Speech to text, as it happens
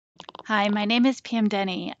Hi, my name is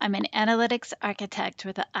Denny. I'm an analytics architect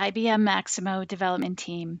with the IBM Maximo development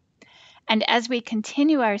team. And as we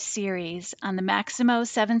continue our series on the Maximo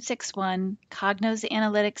 761 Cognos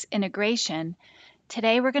Analytics integration,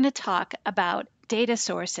 today we're going to talk about data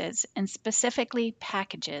sources and specifically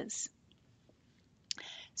packages.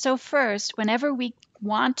 So first, whenever we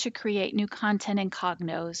want to create new content in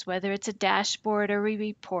Cognos, whether it's a dashboard or a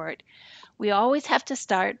report, we always have to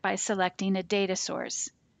start by selecting a data source.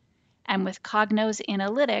 And with Cognos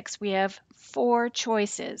Analytics, we have 4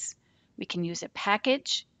 choices. We can use a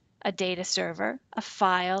package, a data server, a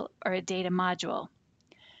file, or a data module.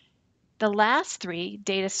 The last 3,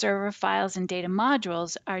 data server, files, and data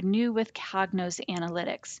modules, are new with Cognos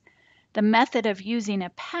Analytics. The method of using a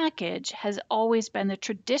package has always been the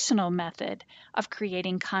traditional method of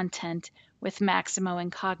creating content with Maximo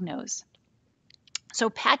and Cognos. So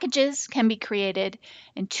packages can be created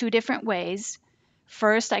in 2 different ways.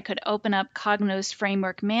 First, I could open up Cognos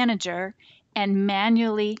Framework Manager and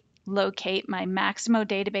manually locate my Maximo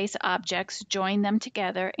database objects, join them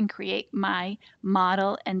together, and create my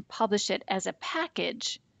model and publish it as a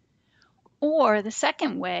package. Or the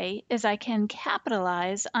second way is I can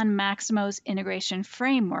capitalize on Maximo's integration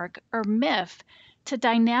framework, or MIF, to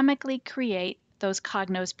dynamically create those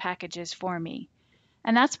Cognos packages for me.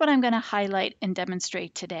 And that's what I'm going to highlight and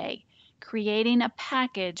demonstrate today, creating a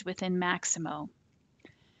package within Maximo.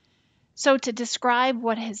 So to describe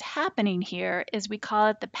what is happening here is we call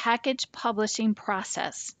it the package publishing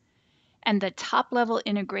process. And the top level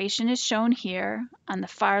integration is shown here. On the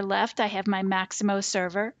far left, I have my Maximo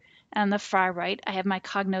server. And on the far right, I have my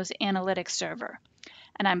Cognos Analytics server.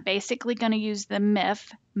 And I'm basically going to use the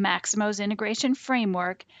MIF, Maximo's integration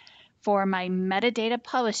framework, for my metadata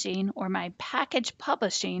publishing or my package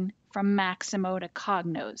publishing from Maximo to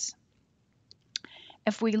Cognos.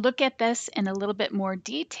 If we look at this in a little bit more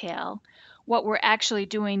detail, what we're actually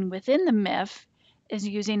doing within the MIF is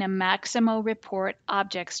using a Maximo report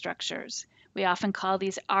object structures. We often call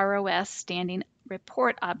these ROS, standing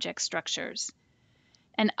report object structures.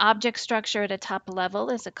 An object structure at a top level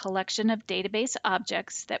is a collection of database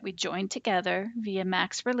objects that we join together via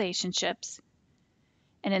max relationships.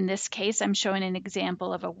 And in this case, I'm showing an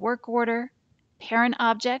example of a work order, parent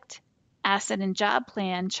object, asset and job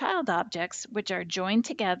plan child objects, which are joined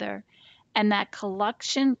together, and that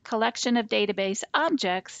collection of database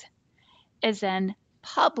objects is then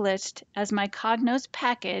published as my Cognos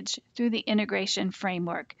package through the integration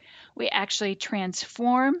framework. We actually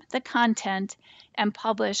transform the content and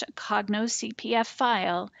publish a Cognos CPF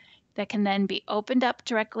file that can then be opened up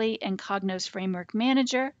directly in Cognos Framework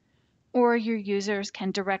Manager, or your users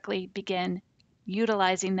can directly begin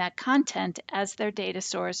utilizing that content as their data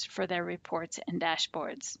source for their reports and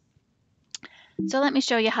dashboards. So let me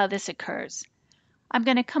show you how this occurs. I'm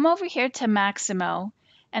going to come over here to Maximo,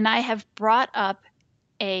 and I have brought up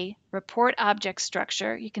a report object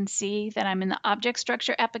structure. You can see that I'm in the object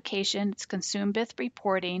structure application. It's consumed with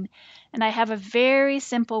reporting, and I have a very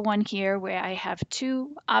simple one here where I have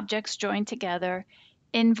 2 objects joined together,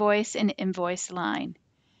 invoice and invoice line.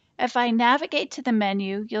 If I navigate to the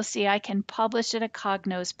menu, you'll see I can publish it a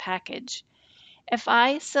Cognos package. If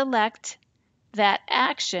I select that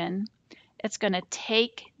action, it's going to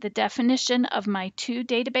take the definition of my 2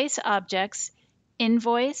 database objects,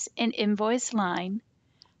 invoice and invoice line,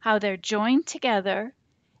 how they're joined together,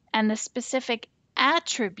 and the specific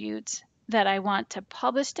attributes that I want to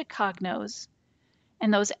publish to Cognos,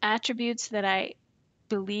 and those attributes that I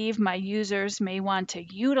believe my users may want to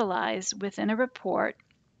utilize within a report.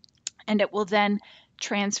 And it will then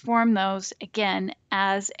transform those again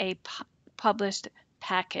as a published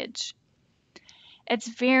package. It's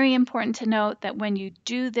very important to note that when you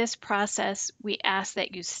do this process, we ask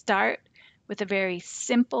that you start with a very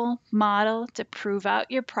simple model to prove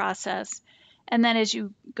out your process. And then as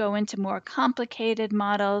you go into more complicated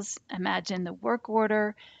models, imagine the work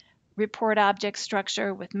order, report object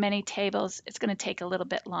structure with many tables, it's going to take a little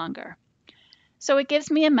bit longer. So it gives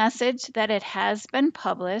me a message that it has been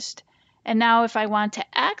published. And now if I want to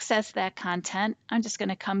access that content, I'm just going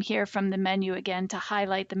to come here from the menu again to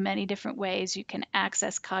highlight the many different ways you can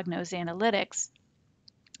access Cognos Analytics.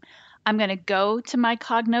 I'm going to go to my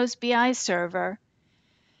Cognos BI server.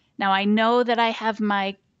 Now I know that I have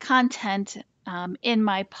my content in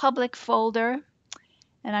my public folder,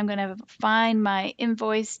 and I'm going to find my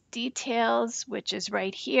invoice details, which is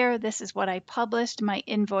right here. This is what I published, my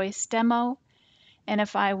invoice demo. And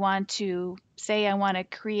if I want to say I want to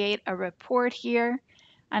create a report here,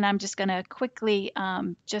 and I'm just going to quickly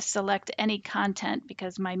just select any content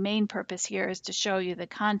because my main purpose here is to show you the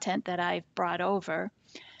content that I've brought over.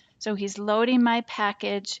 So he's loading my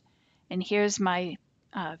package, And here's my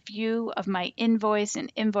view of my invoice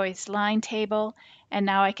and invoice line table. And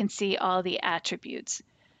now I can see all the attributes.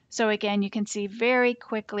 So again, you can see very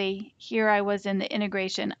quickly, here I was in the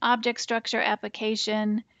integration object structure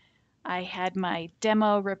application. I had my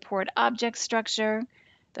demo report object structure.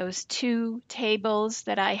 Those two tables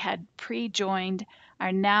that I had pre-joined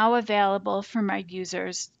are now available for my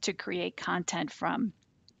users to create content from,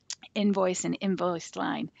 invoice and invoice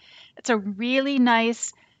line. It's a really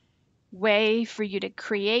nice way for you to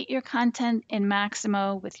create your content in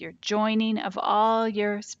Maximo with your joining of all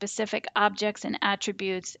your specific objects and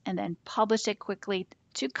attributes, and then publish it quickly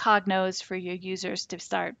to Cognos for your users to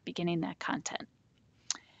start beginning that content.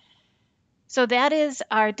 So that is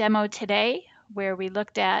our demo today, where we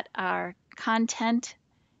looked at our content.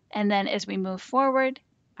 And then as we move forward,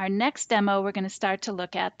 our next demo, we're going to start to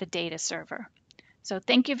look at the data server. So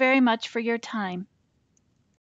thank you very much for your time.